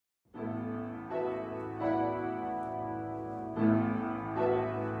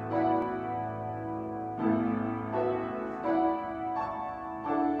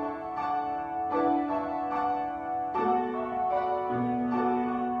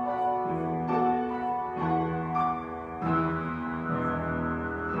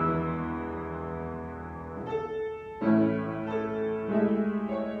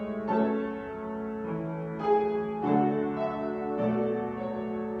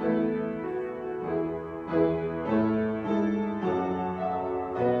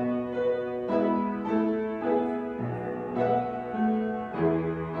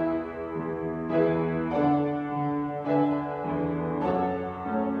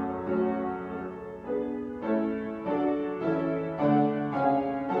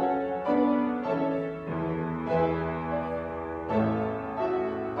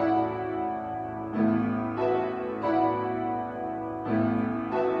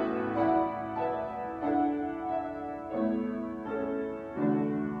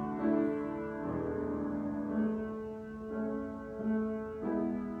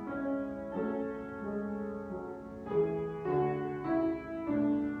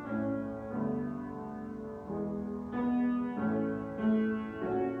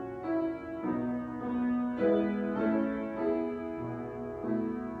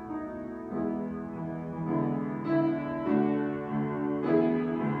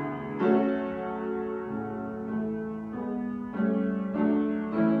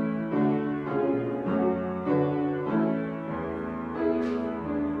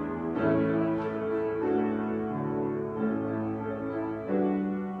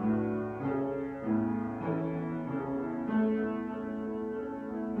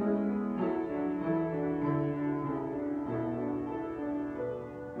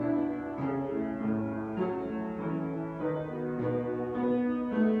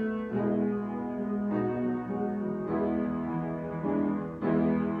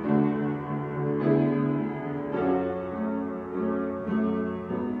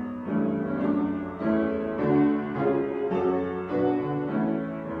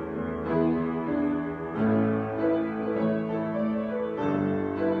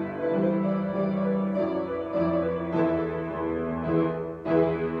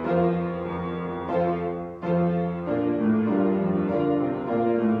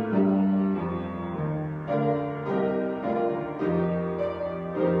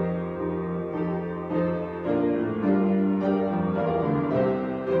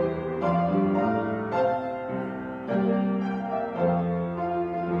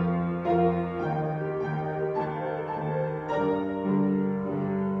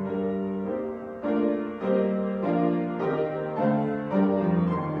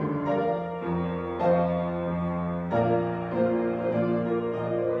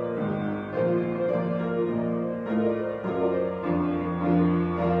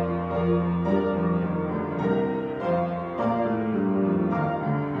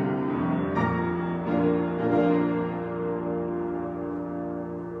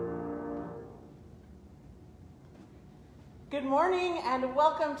Good morning and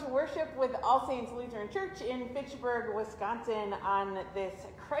welcome to worship with All Saints Lutheran Church in Fitchburg, Wisconsin on this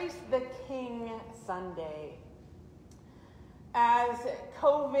Christ the King Sunday. As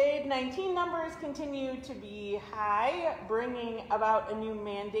COVID-19 numbers continue to be high, bringing about a new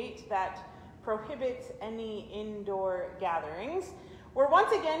mandate that prohibits any indoor gatherings, we're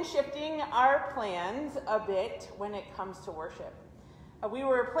once again shifting our plans a bit when it comes to worship. We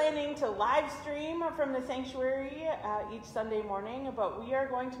were planning to live stream from the sanctuary each Sunday morning, but we are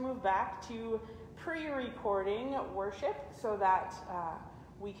going to move back to pre-recording worship so that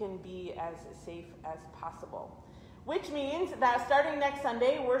we can be as safe as possible. Which means that starting next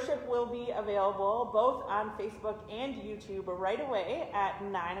Sunday, worship will be available both on Facebook and YouTube right away at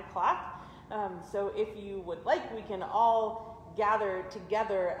 9 o'clock. So if you would like, we can all gather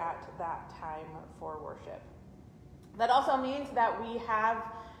together at that time for worship. That also means that we have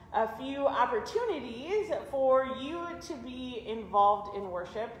a few opportunities for you to be involved in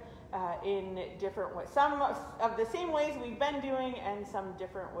worship in different ways. Some of the same ways we've been doing and some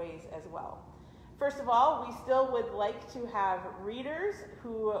different ways as well. First of all, we still would like to have readers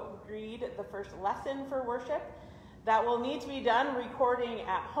who read the first lesson for worship. That will need to be done recording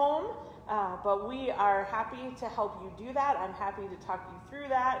at home, but we are happy to help you do that. I'm happy to talk you through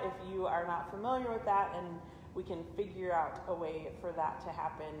that if you are not familiar with that, and we can figure out a way for that to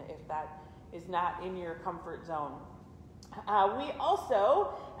happen if that is not in your comfort zone. We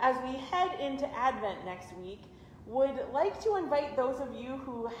also, as we head into Advent next week, would like to invite those of you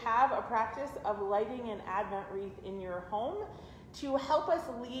who have a practice of lighting an Advent wreath in your home to help us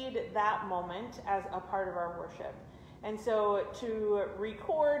lead that moment as a part of our worship. And so to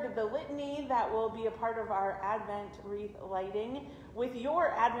record the litany that will be a part of our Advent wreath lighting with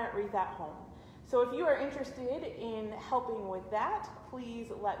your Advent wreath at home. So if you are interested in helping with that, please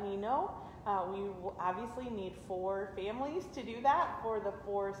let me know. We will obviously need 4 families to do that for the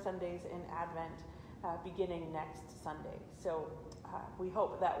 4 Sundays in Advent beginning next Sunday. So we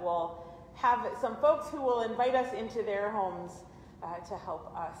hope that we'll have some folks who will invite us into their homes to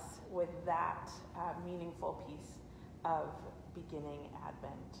help us with that meaningful piece of beginning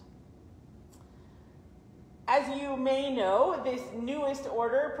Advent. As you may know, this newest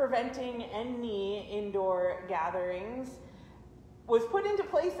order preventing any indoor gatherings was put into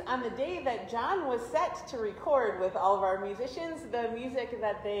place on the day that John was set to record with all of our musicians the music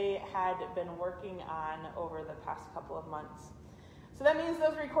that they had been working on over the past couple of months. So that means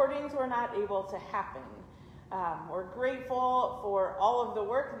those recordings were not able to happen. We're grateful for all of the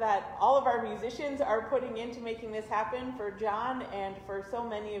work that all of our musicians are putting into making this happen, for John and for so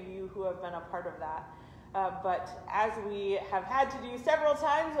many of you who have been a part of that. But as we have had to do several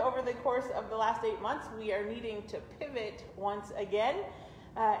times over the course of the last 8 months, we are needing to pivot once again.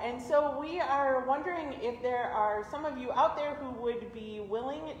 And so we are wondering if there are some of you out there who would be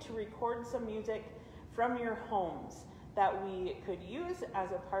willing to record some music from your homes that we could use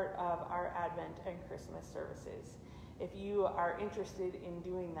as a part of our Advent and Christmas services. If you are interested in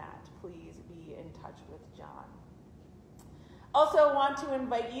doing that, please be in touch with John. Also want to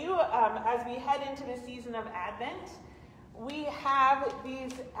invite you, as we head into the season of Advent, we have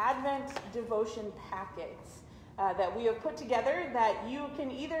these Advent devotion packets that we have put together that you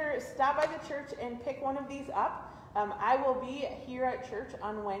can either stop by the church and pick one of these up. I will be here at church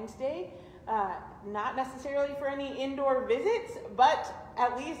on Wednesday, not necessarily for any indoor visits, but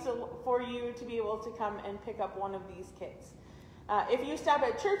at least for you to be able to come and pick up one of these kits. If you stop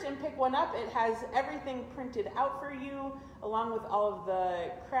at church and pick one up, it has everything printed out for you, along with all of the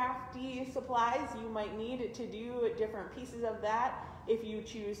crafty supplies you might need to do different pieces of that if you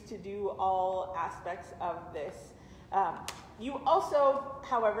choose to do all aspects of this. You also,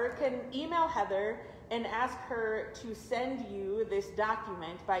 however, can email Heather and ask her to send you this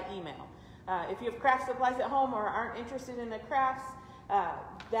document by email. If you have craft supplies at home or aren't interested in the crafts,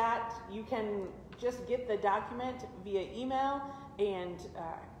 that you can just get the document via email and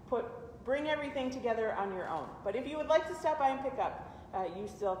bring everything together on your own. But if you would like to stop by and pick up, you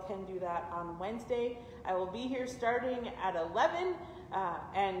still can do that on Wednesday. I will be here starting at 11,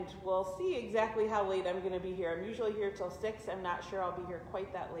 and we'll see exactly how late I'm going to be here. I'm usually here till 6. I'm not sure I'll be here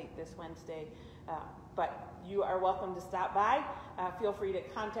quite that late this Wednesday, but you are welcome to stop by. Feel free to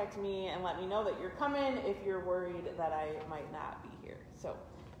contact me and let me know that you're coming if you're worried that I might not be here. So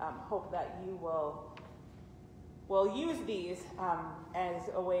hope that you will use these as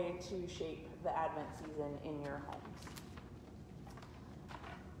a way to shape the Advent season in your homes.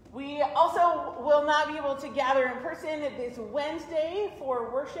 We also will not be able to gather in person this Wednesday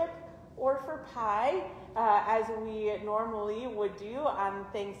for worship or for pie, as we normally would do on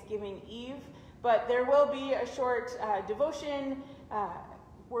Thanksgiving Eve. But there will be a short devotion,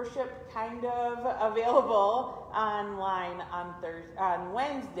 worship kind of available online on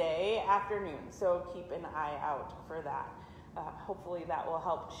Wednesday afternoon. So keep an eye out for that. Hopefully that will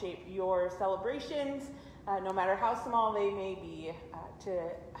help shape your celebrations, no matter how small they may be, to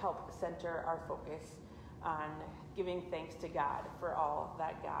help center our focus on giving thanks to God for all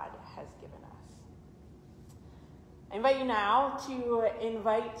that God has given us. I invite you now to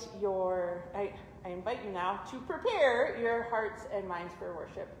prepare your hearts and minds for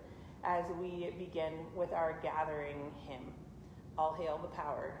worship as we begin with our gathering hymn, All Hail the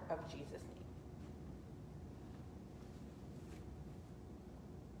Power of Jesus' Name.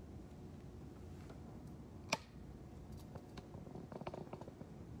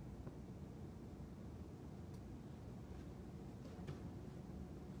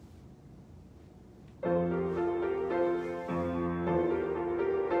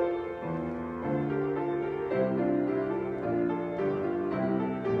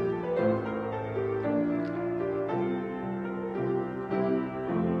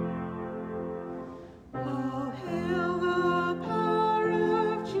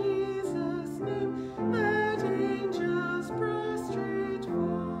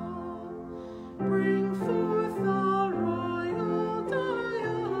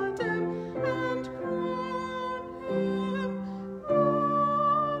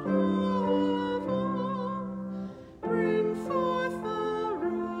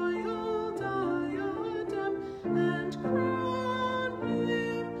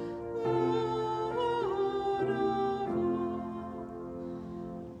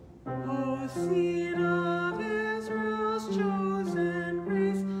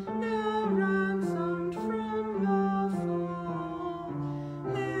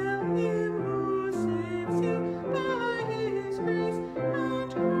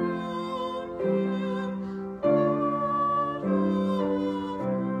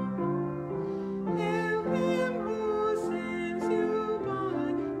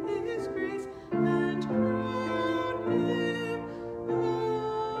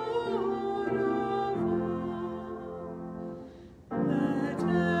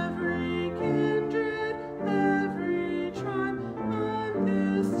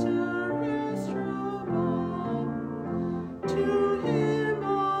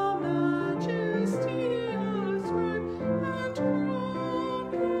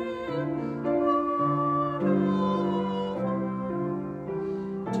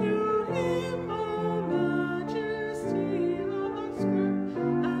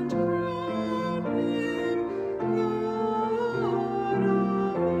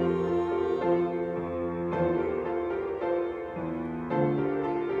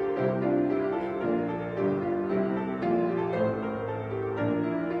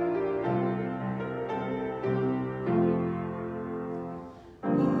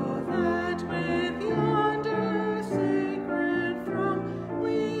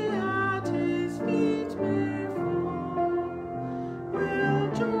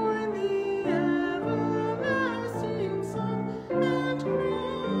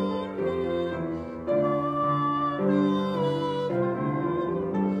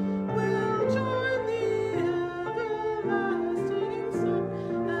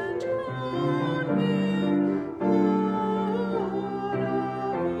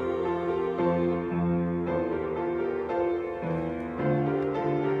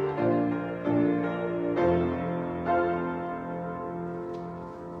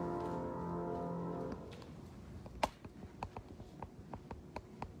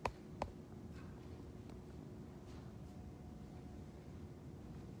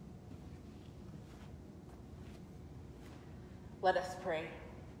 Let us pray.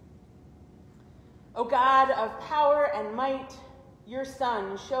 O God of power and might, your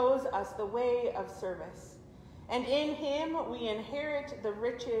Son shows us the way of service, and in him we inherit the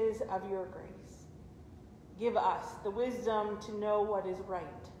riches of your grace. Give us the wisdom to know what is right,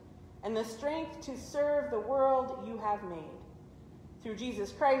 and the strength to serve the world you have made. Through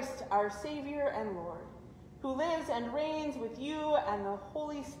Jesus Christ, our Savior and Lord, who lives and reigns with you and the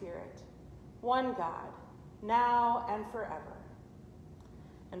Holy Spirit, one God, now and forever.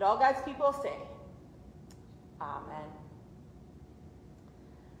 And all God's people say, Amen.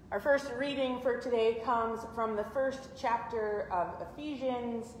 Our first reading for today comes from the first chapter of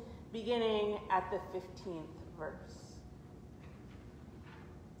Ephesians, beginning at the 15th verse.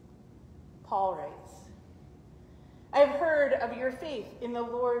 Paul writes, I have heard of your faith in the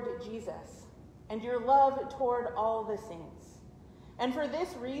Lord Jesus and your love toward all the saints. And for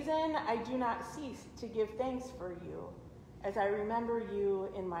this reason, I do not cease to give thanks for you as I remember you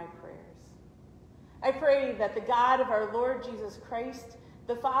in my prayers. I pray that the God of our Lord Jesus Christ,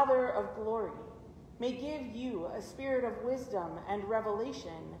 the Father of glory, may give you a spirit of wisdom and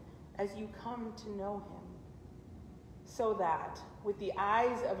revelation as you come to know him, so that, with the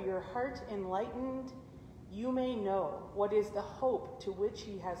eyes of your heart enlightened, you may know what is the hope to which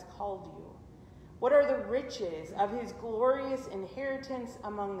he has called you, what are the riches of his glorious inheritance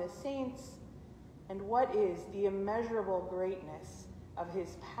among the saints, and what is the immeasurable greatness of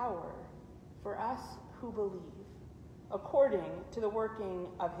his power for us who believe, according to the working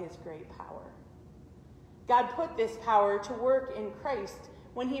of his great power. God put this power to work in Christ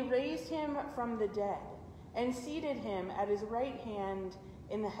when he raised him from the dead and seated him at his right hand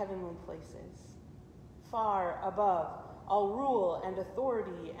in the heavenly places, far above all rule and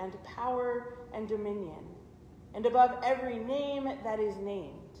authority and power and dominion, and above every name that is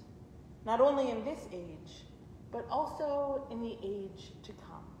named, not only in this age, but also in the age to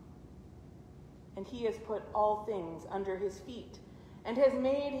come. And he has put all things under his feet, and has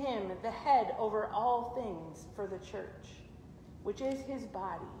made him the head over all things for the church, which is his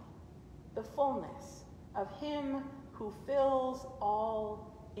body, the fullness of him who fills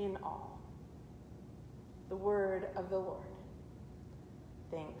all in all. The word of the Lord.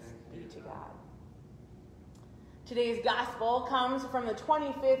 Thanks be to God. Today's gospel comes from the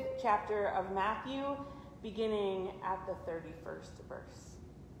 25th chapter of Matthew, beginning at the 31st verse.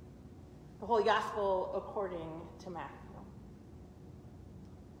 The Holy Gospel according to Matthew.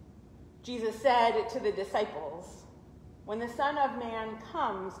 Jesus said to the disciples, "When the Son of Man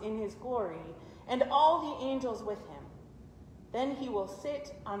comes in his glory, and all the angels with him, then he will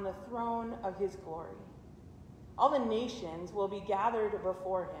sit on the throne of his glory. All the nations will be gathered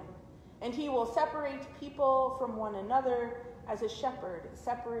before him, and he will separate people from one another as a shepherd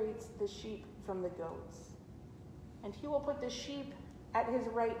separates the sheep from the goats. And he will put the sheep at his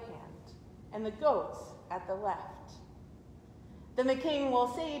right hand, and the goats at the left. Then the king will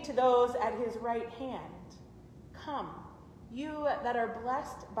say to those at his right hand, 'Come, you that are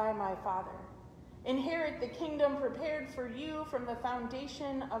blessed by my Father, inherit the kingdom prepared for you from the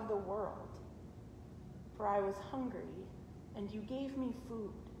foundation of the world. For I was hungry, and you gave me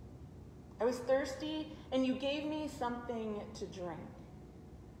food. I was thirsty, and you gave me something to drink.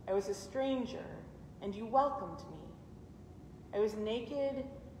 I was a stranger, and you welcomed me. I was naked,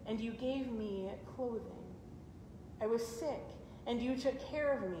 and you gave me clothing. I was sick, and you took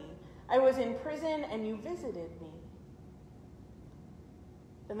care of me. I was in prison, and you visited me.'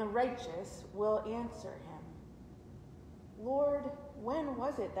 Then the righteous will answer him, 'Lord, when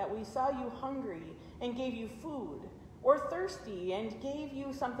was it that we saw you hungry and gave you food, or thirsty and gave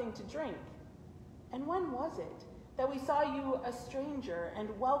you something to drink? And when was it that we saw you a stranger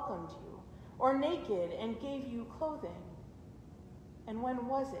and welcomed you, or naked and gave you clothing? And when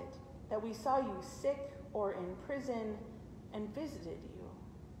was it that we saw you sick or in prison and visited you?'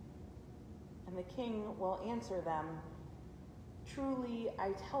 And the king will answer them, 'Truly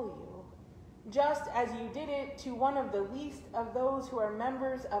I tell you, just as you did it to one of the least of those who are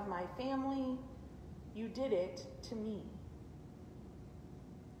members of my family, you did it to me.'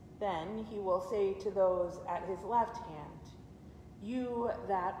 Then he will say to those at his left hand, 'You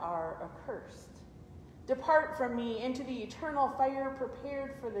that are accursed, depart from me into the eternal fire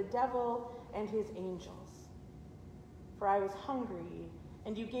prepared for the devil and his angels. For I was hungry,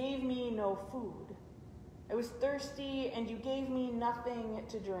 and you gave me no food. I was thirsty, and you gave me nothing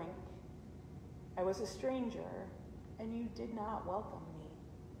to drink. I was a stranger, and you did not welcome me.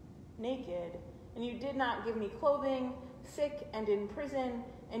 Naked, and you did not give me clothing. Sick and in prison,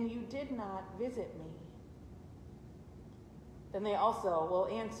 and you did not visit me.' Then they also will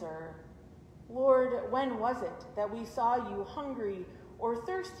answer, 'Lord, when was it that we saw you hungry, or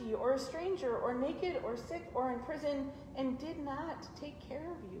thirsty, or a stranger, or naked, or sick, or in prison, and did not take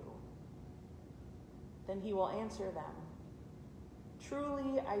care of you?' Then he will answer them,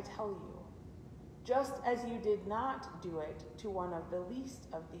 'Truly I tell you, just as you did not do it to one of the least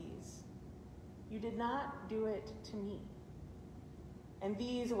of these, you did not do it to me.' And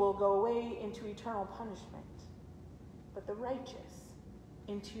these will go away into eternal punishment, but the righteous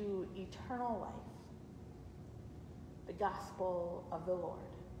into eternal life." The gospel of the Lord.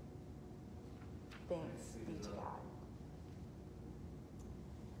 Thanks be to God.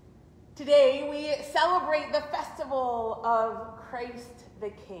 Today we celebrate the festival of Christ the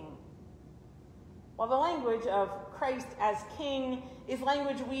King. While the language of Christ as King is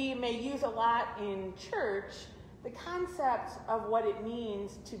language we may use a lot in church, the concept of what it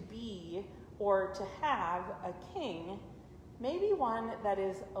means to be or to have a king may be one that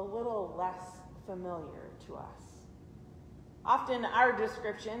is a little less familiar to us. Often our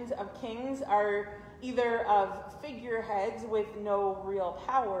descriptions of kings are either of figureheads with no real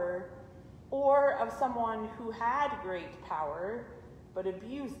power, or of someone who had great power but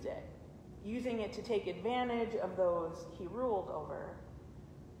abused it, using it to take advantage of those he ruled over,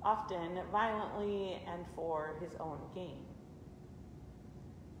 often violently and for his own gain.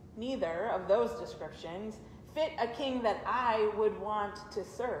 Neither of those descriptions fit a king that I would want to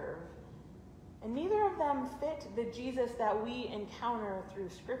serve, and neither of them fit the Jesus that we encounter through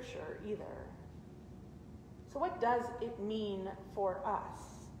Scripture either. So what does it mean for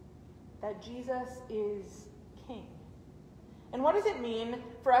us that Jesus is King? And what does it mean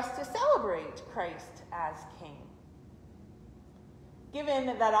for us to celebrate Christ as King? Given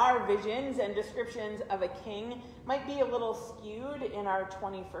that our visions and descriptions of a king might be a little skewed in our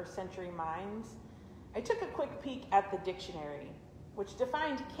 21st century minds, I took a quick peek at the dictionary, which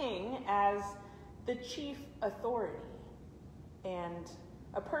defined king as the chief authority and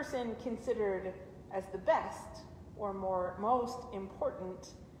a person considered as the best or most important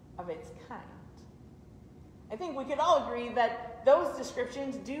of its kind. I think we could all agree that those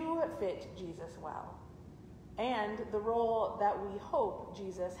descriptions do fit Jesus well, and the role that we hope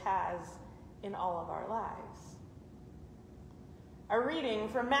Jesus has in all of our lives. Our reading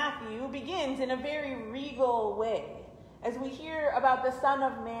from Matthew begins in a very regal way as we hear about the Son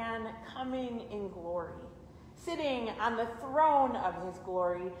of Man coming in glory, sitting on the throne of his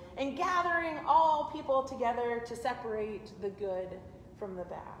glory and gathering all people together to separate the good from the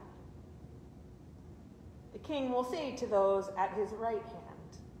bad. The king will say to those at his right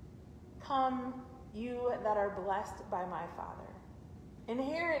hand, "Come, you that are blessed by my Father.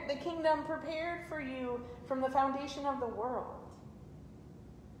 Inherit the kingdom prepared for you from the foundation of the world."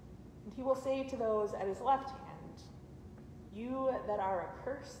 And he will say to those at his left hand, "You that are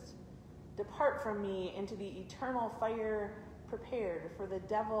accursed, depart from me into the eternal fire prepared for the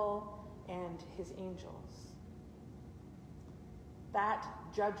devil and his angels." That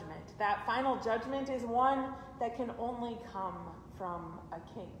judgment, that final judgment, is one that can only come from a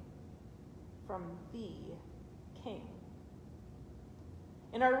king, from the King.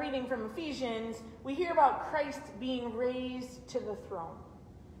 In our reading from Ephesians, we hear about Christ being raised to the throne.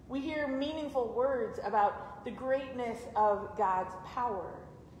 We hear meaningful words about the greatness of God's power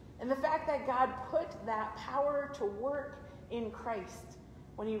and the fact that God put that power to work in Christ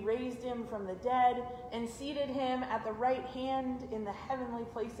when he raised him from the dead and seated him at the right hand in the heavenly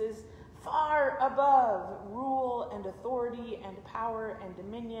places, far above rule and authority and power and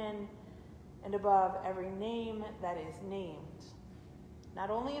dominion, and above every name that is named, not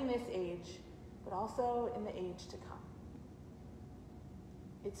only in this age, but also in the age to come.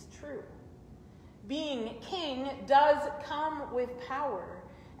 It's true. Being king does come with power,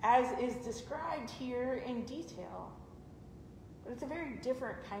 as is described here in detail. But it's a very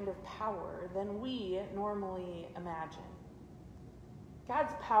different kind of power than we normally imagine.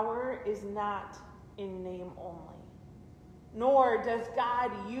 God's power is not in name only, nor does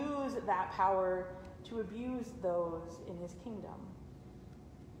God use that power to abuse those in his kingdom.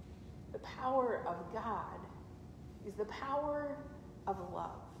 The power of God is the power of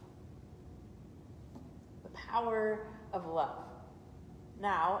love. The power of love.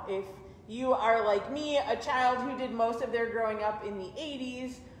 Now, if you are like me, a child who did most of their growing up in the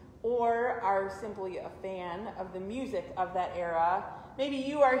 80s, or are simply a fan of the music of that era, maybe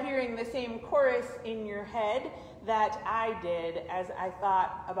you are hearing the same chorus in your head that I did as I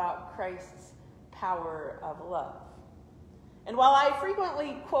thought about Christ's power of love. And while I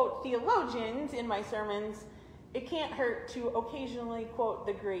frequently quote theologians in my sermons, it can't hurt to occasionally quote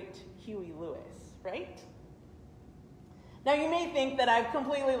the great Huey Lewis, right? Now, you may think that I've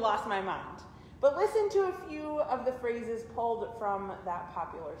completely lost my mind, but listen to a few of the phrases pulled from that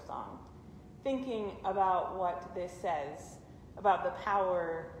popular song, thinking about what this says about the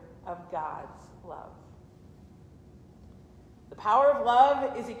power of God's love. The power of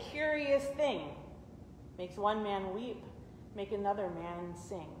love is a curious thing. Makes one man weep, make another man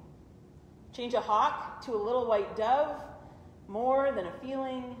sing. Change a hawk to a little white dove, more than a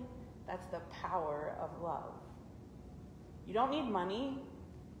feeling, that's the power of love. You don't need money,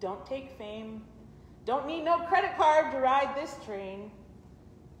 don't take fame, don't need no credit card to ride this train.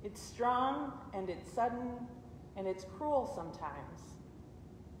 It's strong and it's sudden and it's cruel sometimes,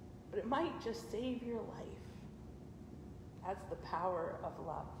 but it might just save your life. That's the power of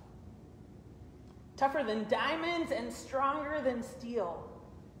love. Tougher than diamonds and stronger than steel,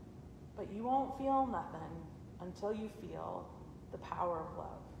 but you won't feel nothing until you feel the power of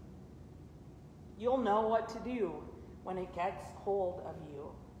love. You'll know what to do when it gets hold of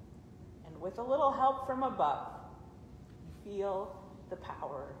you. And with a little help from above, you feel the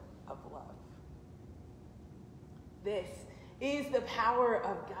power of love. This is the power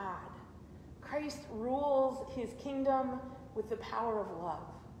of God. Christ rules his kingdom with the power of love.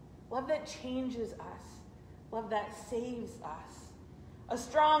 Love that changes us. Love that saves us. A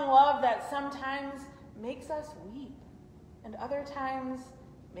strong love that sometimes makes us weep and other times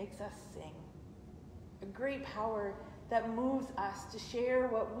makes us sing. A great power that moves us to share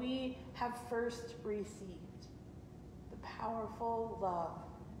what we have first received. The powerful love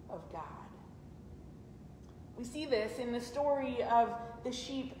of God. We see this in the story of the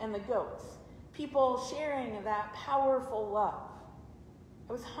sheep and the goats. People sharing that powerful love.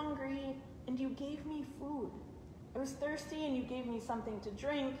 I was hungry and you gave me food. I was thirsty and you gave me something to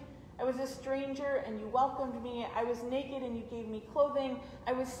drink. I was a stranger and you welcomed me. I was naked and you gave me clothing.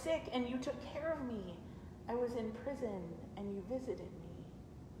 I was sick and you took care of me. I was in prison and you visited me.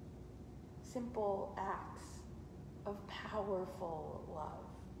 Simple acts of powerful love.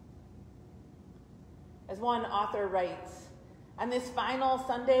 As one author writes, on this final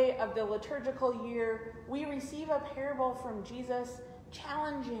Sunday of the liturgical year, we receive a parable from Jesus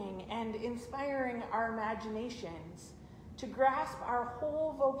challenging and inspiring our imaginations to grasp our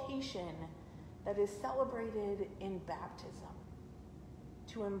whole vocation that is celebrated in baptism,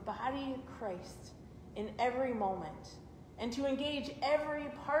 to embody Christ in every moment and to engage every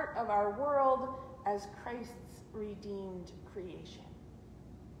part of our world as Christ's redeemed creation.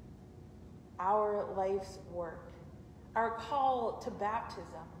 Our life's work, our call to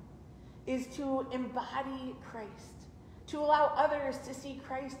baptism, is to embody Christ, to allow others to see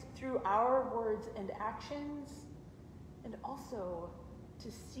Christ through our words and actions, and also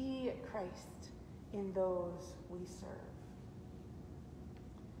to see Christ in those we serve.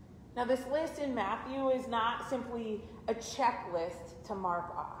 Now, this list in Matthew is not simply a checklist to mark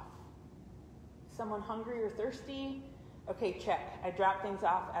off. Someone hungry or thirsty? Okay, check. I dropped things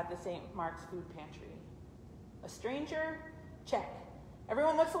off at the St. Mark's food pantry. A stranger? Check.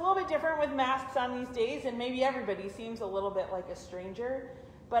 Everyone looks a little bit different with masks on these days, and maybe everybody seems a little bit like a stranger.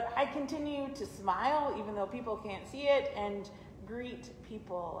 But I continue to smile, even though people can't see it, and greet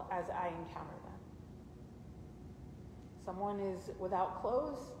people as I encounter them. Someone is without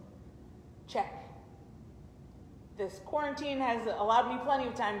clothes? Check. This quarantine has allowed me plenty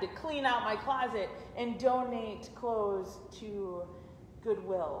of time to clean out my closet and donate clothes to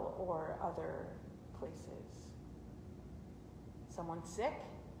Goodwill or other places. Someone sick?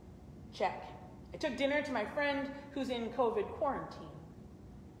 Check. I took dinner to my friend who's in COVID quarantine.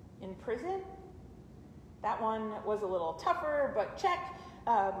 In prison? That one was a little tougher, but check.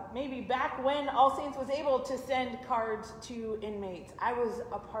 Maybe back when All Saints was able to send cards to inmates. I was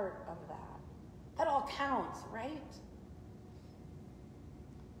a part of that. That all counts, right?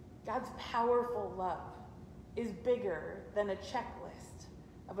 God's powerful love is bigger than a checklist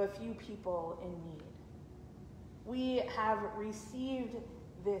of a few people in need. We have received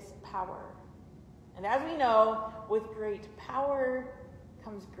this power. And as we know, with great power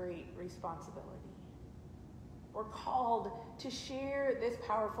comes great responsibility. We're called to share this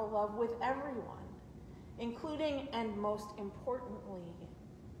powerful love with everyone, including and most importantly,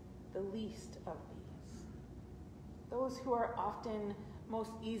 the least of these, those who are often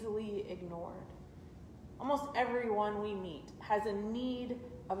most easily ignored. Almost everyone we meet has a need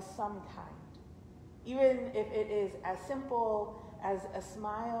of some kind, even if it is as simple as a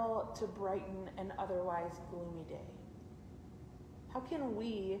smile to brighten an otherwise gloomy day. How can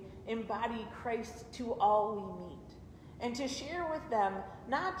we embody Christ to all we meet and to share with them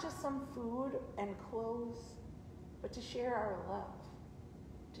not just some food and clothes, but to share our love?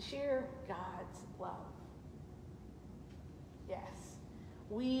 To share God's love. Yes,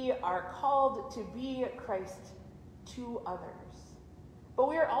 we are called to be Christ to others, but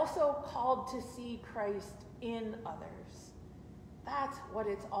we are also called to see Christ in others. That's what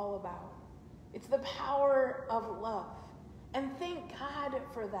it's all about. It's the power of love, and thank God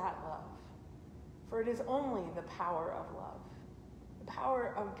for that love, for it is only the power of love, the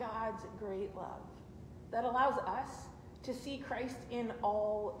power of God's great love that allows us to see Christ in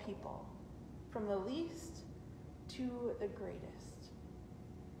all people, from the least to the greatest.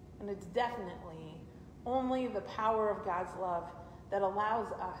 And it's definitely only the power of God's love that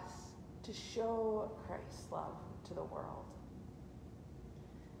allows us to show Christ's love to the world.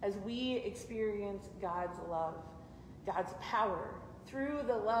 As we experience God's love, God's power through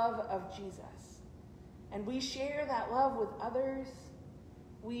the love of Jesus, and we share that love with others,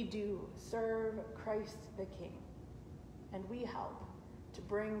 we do serve Christ the King. And we help to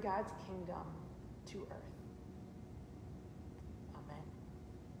bring God's kingdom to earth. Amen.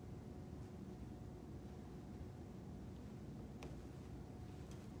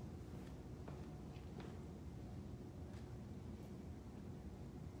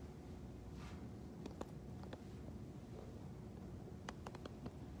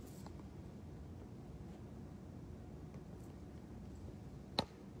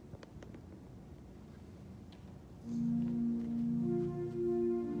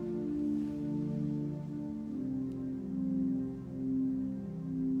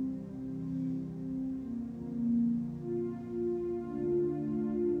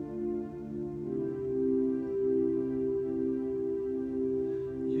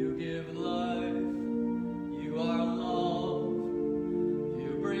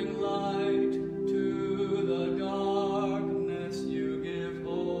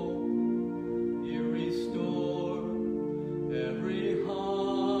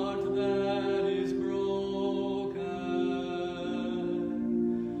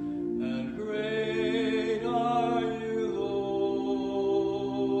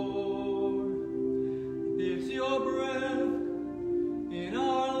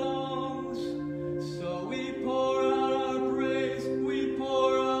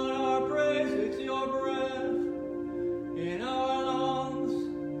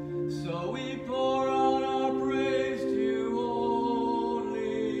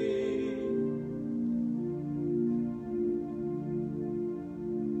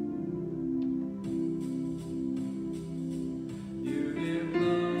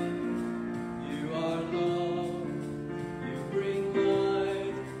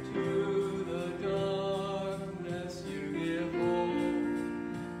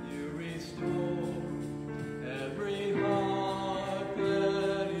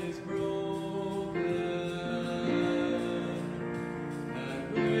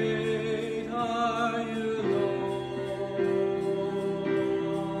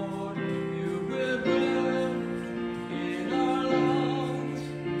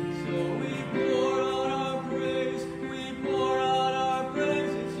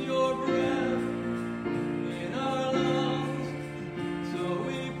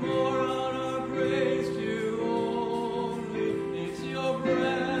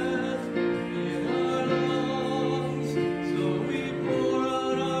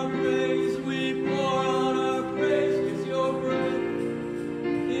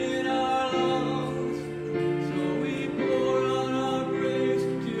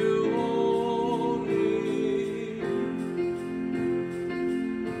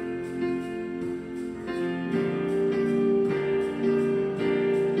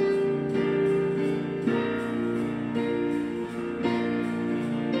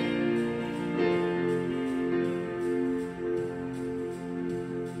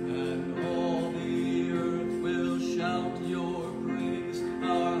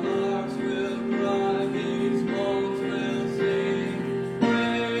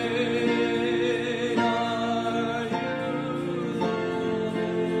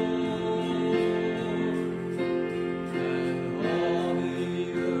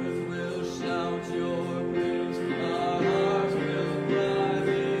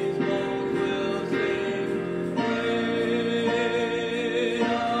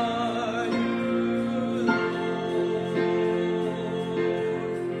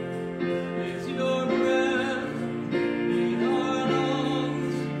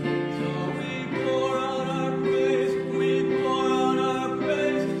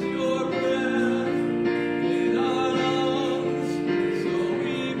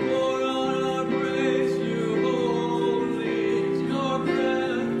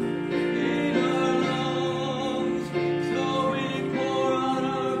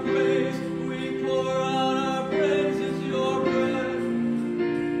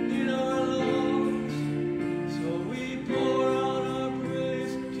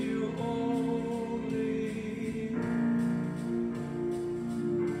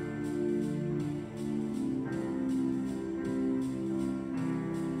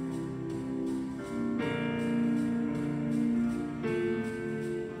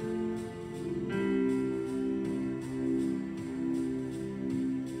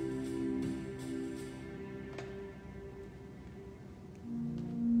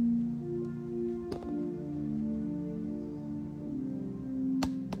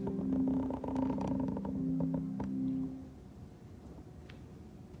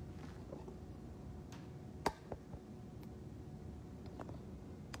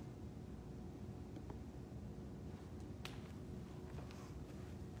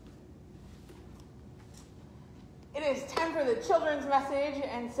 It is time for the children's message,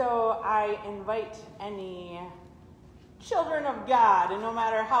 and so I invite any children of God, and no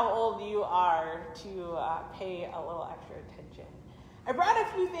matter how old you are, to pay a little extra attention. I brought a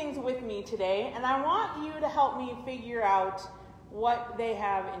few things with me today, and I want you to help me figure out what they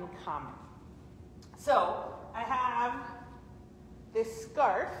have in common. So, I have this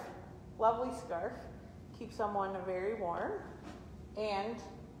scarf, lovely scarf, keeps someone very warm, and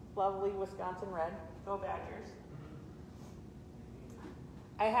lovely Wisconsin red, go Badgers.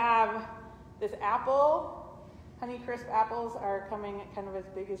 I have this apple. Honey Crisp apples are coming kind of as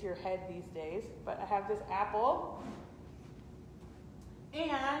big as your head these days, but I have this apple.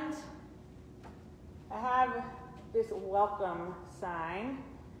 And I have this welcome sign.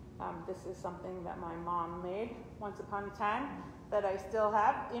 This is something that my mom made once upon a time that I still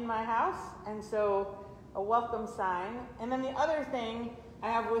have in my house, and so a welcome sign. And then the other thing I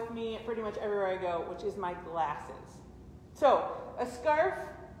have with me pretty much everywhere I go, which is my glasses. So, a scarf,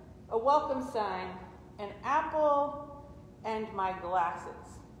 a welcome sign, an apple, and my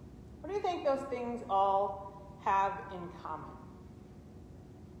glasses. What do you think those things all have in common?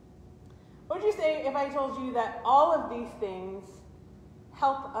 What would you say if I told you that all of these things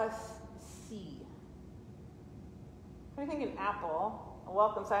help us see? What do you think an apple, a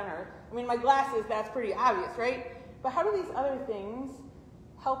welcome sign, my glasses, that's pretty obvious, right? But how do these other things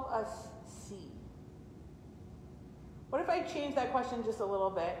help us see? What if I changed that question just a little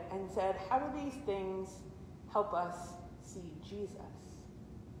bit and said, how do these things help us see Jesus?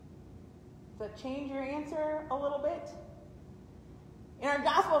 Does that change your answer a little bit? In our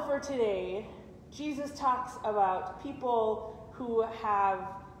gospel for today, Jesus talks about people who have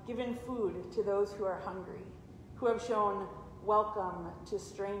given food to those who are hungry, who have shown welcome to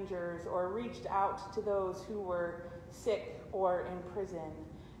strangers or reached out to those who were sick or in prison,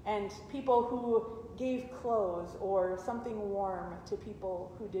 and people who gave clothes or something warm to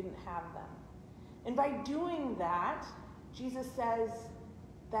people who didn't have them. And by doing that, Jesus says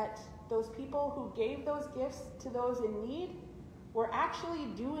that those people who gave those gifts to those in need were actually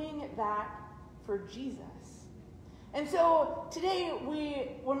doing that for Jesus. And so today,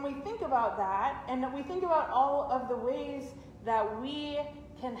 when we think about that, and we think about all of the ways that we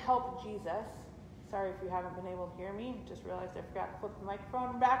can help Jesus. Sorry if you haven't been able to hear me. Just realized I forgot to flip the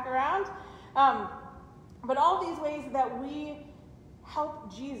microphone back around. But all these ways that we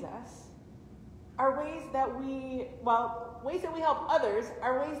help Jesus are ways that we help others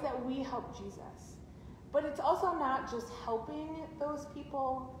are ways that we help Jesus. But it's also not just helping those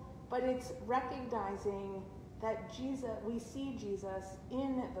people, but it's recognizing that we see Jesus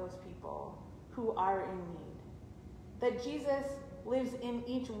in those people who are in need. That Jesus lives in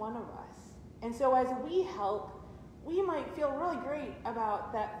each one of us. And so as we help, we might feel really great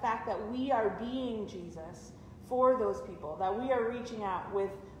about that fact that we are being Jesus for those people, that we are reaching out with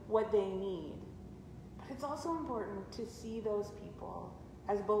what they need. But it's also important to see those people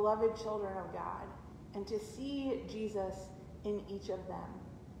as beloved children of God and to see Jesus in each of them.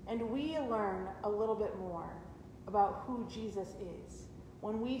 And we learn a little bit more about who Jesus is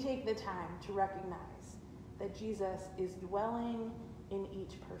when we take the time to recognize that Jesus is dwelling in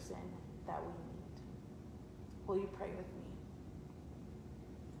each person that we meet. Will you pray with me?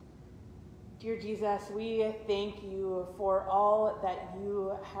 Dear Jesus, we thank you for all that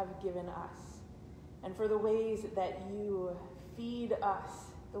you have given us and for the ways that you feed us,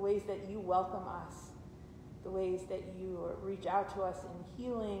 the ways that you welcome us, the ways that you reach out to us in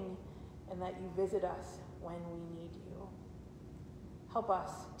healing and that you visit us when we need you. Help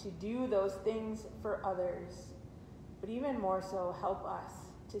us to do those things for others, but even more so, help us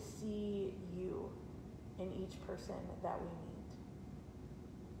to see you in each person that we meet.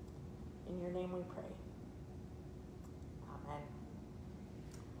 In your name we pray. Amen.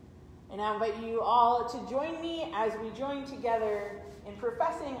 And I invite you all to join me as we join together in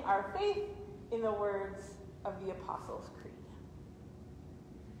professing our faith in the words of the Apostles' Creed.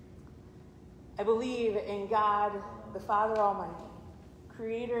 I believe in God, the Father Almighty,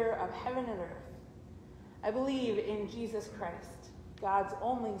 creator of heaven and earth. I believe in Jesus Christ, God's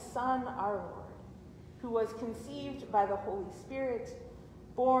only Son, our Lord, who was conceived by the Holy Spirit,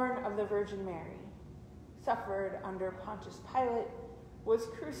 born of the Virgin Mary, suffered under Pontius Pilate, was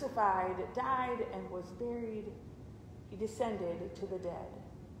crucified, died, and was buried. He descended to the dead.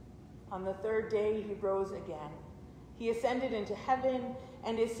 On the third day he rose again. He ascended into heaven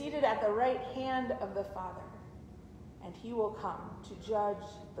and is seated at the right hand of the Father. And he will come to judge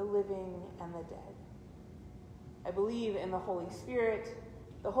the living and the dead. I believe in the Holy Spirit,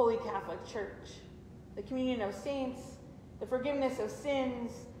 the Holy Catholic Church, the communion of saints, the forgiveness of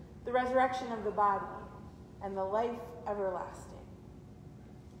sins, the resurrection of the body, and the life everlasting.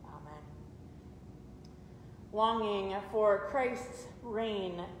 Amen. Longing for Christ's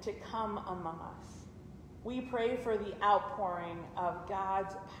reign to come among us, we pray for the outpouring of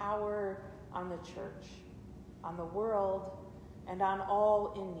God's power on the church, on the world, and on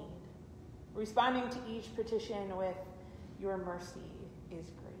all in need, responding to each petition with, "Your mercy is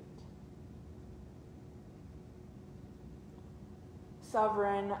great."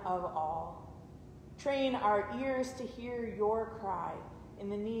 Sovereign of all, train our ears to hear your cry in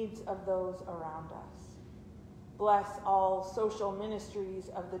the needs of those around us. Bless all social ministries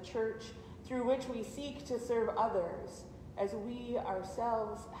of the church through which we seek to serve others as we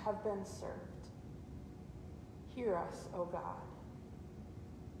ourselves have been served. Hear us, O God.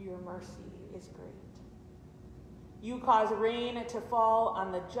 Your mercy is great. You cause rain to fall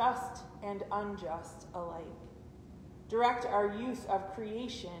on the just and unjust alike. Direct our use of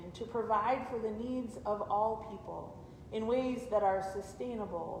creation to provide for the needs of all people in ways that are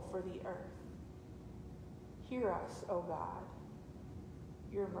sustainable for the earth. Hear us, O God.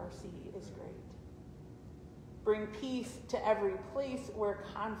 Your mercy is great. Bring peace to every place where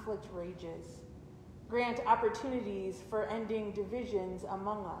conflict rages. Grant opportunities for ending divisions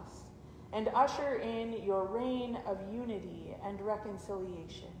among us, and usher in your reign of unity and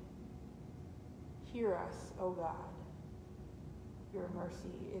reconciliation. Hear us, O God. Your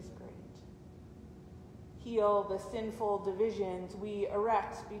mercy is great. Heal the sinful divisions we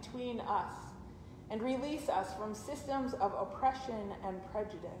erect between us, and release us from systems of oppression and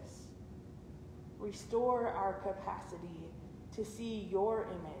prejudice. Restore our capacity to see your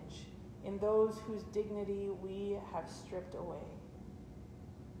image in those whose dignity we have stripped away.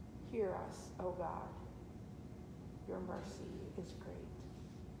 Hear us, O God. Your mercy is great.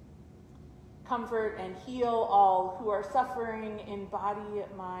 Comfort and heal all who are suffering in body,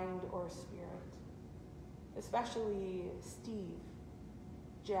 mind, or spirit, especially Steve,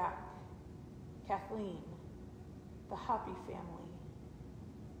 Jack, Kathleen, the Hoppy family,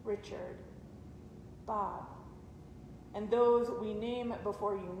 Richard, Bob, and those we name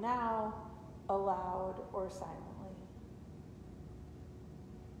before you now, aloud or silently.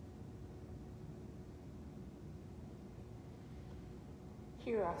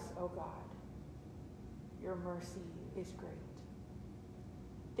 Hear us, O God. Your mercy is great.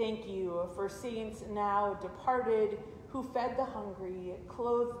 Thank you for saints now departed who fed the hungry,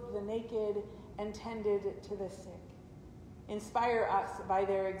 clothed the naked, and tended to the sick. Inspire us by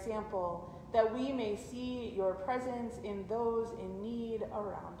their example, that we may see your presence in those in need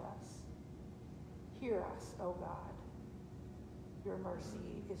around us. Hear us, O God. Your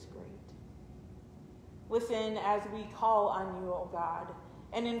mercy is great. Listen as we call on you, O God,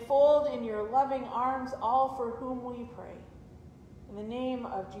 and enfold in your loving arms all for whom we pray. In the name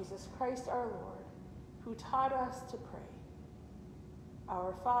of Jesus Christ our Lord, who taught us to pray.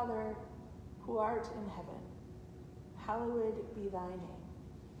 Our Father, who art in heaven, hallowed be thy name.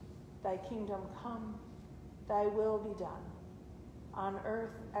 Thy kingdom come, thy will be done, on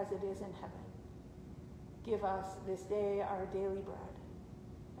earth as it is in heaven. Give us this day our daily bread,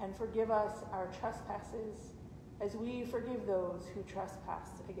 and forgive us our trespasses, as we forgive those who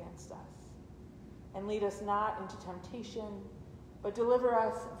trespass against us. And lead us not into temptation, but deliver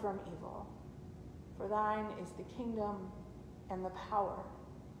us from evil. For thine is the kingdom, and the power,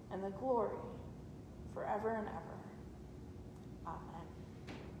 and the glory, forever and ever. Amen.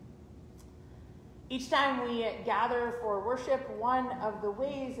 Each time we gather for worship, one of the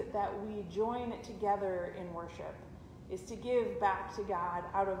ways that we join together in worship is to give back to God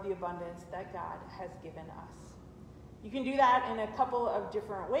out of the abundance that God has given us. You can do that in a couple of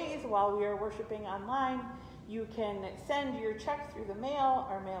different ways while we are worshiping online. You can send your check through the mail.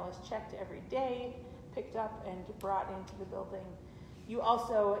 Our mail is checked every day, picked up and brought into the building. You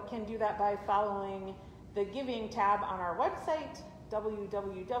also can do that by following the giving tab on our website,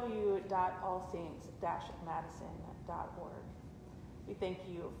 www.allsaints-madison.org. We thank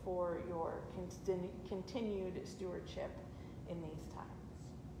you for your continued stewardship in these times.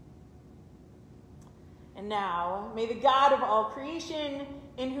 And now, may the God of all creation,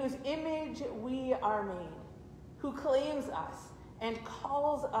 in whose image we are made, who claims us and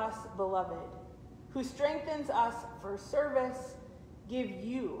calls us beloved, who strengthens us for service, give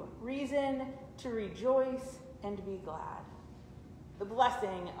you reason to rejoice and be glad. The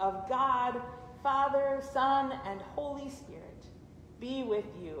blessing of God, Father, Son, and Holy Spirit be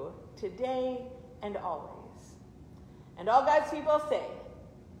with you today and always. And all God's people say,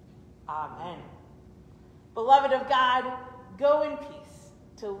 Amen. Beloved of God, go in peace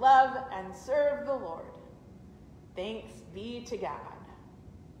to love and serve the Lord. Thanks be to God.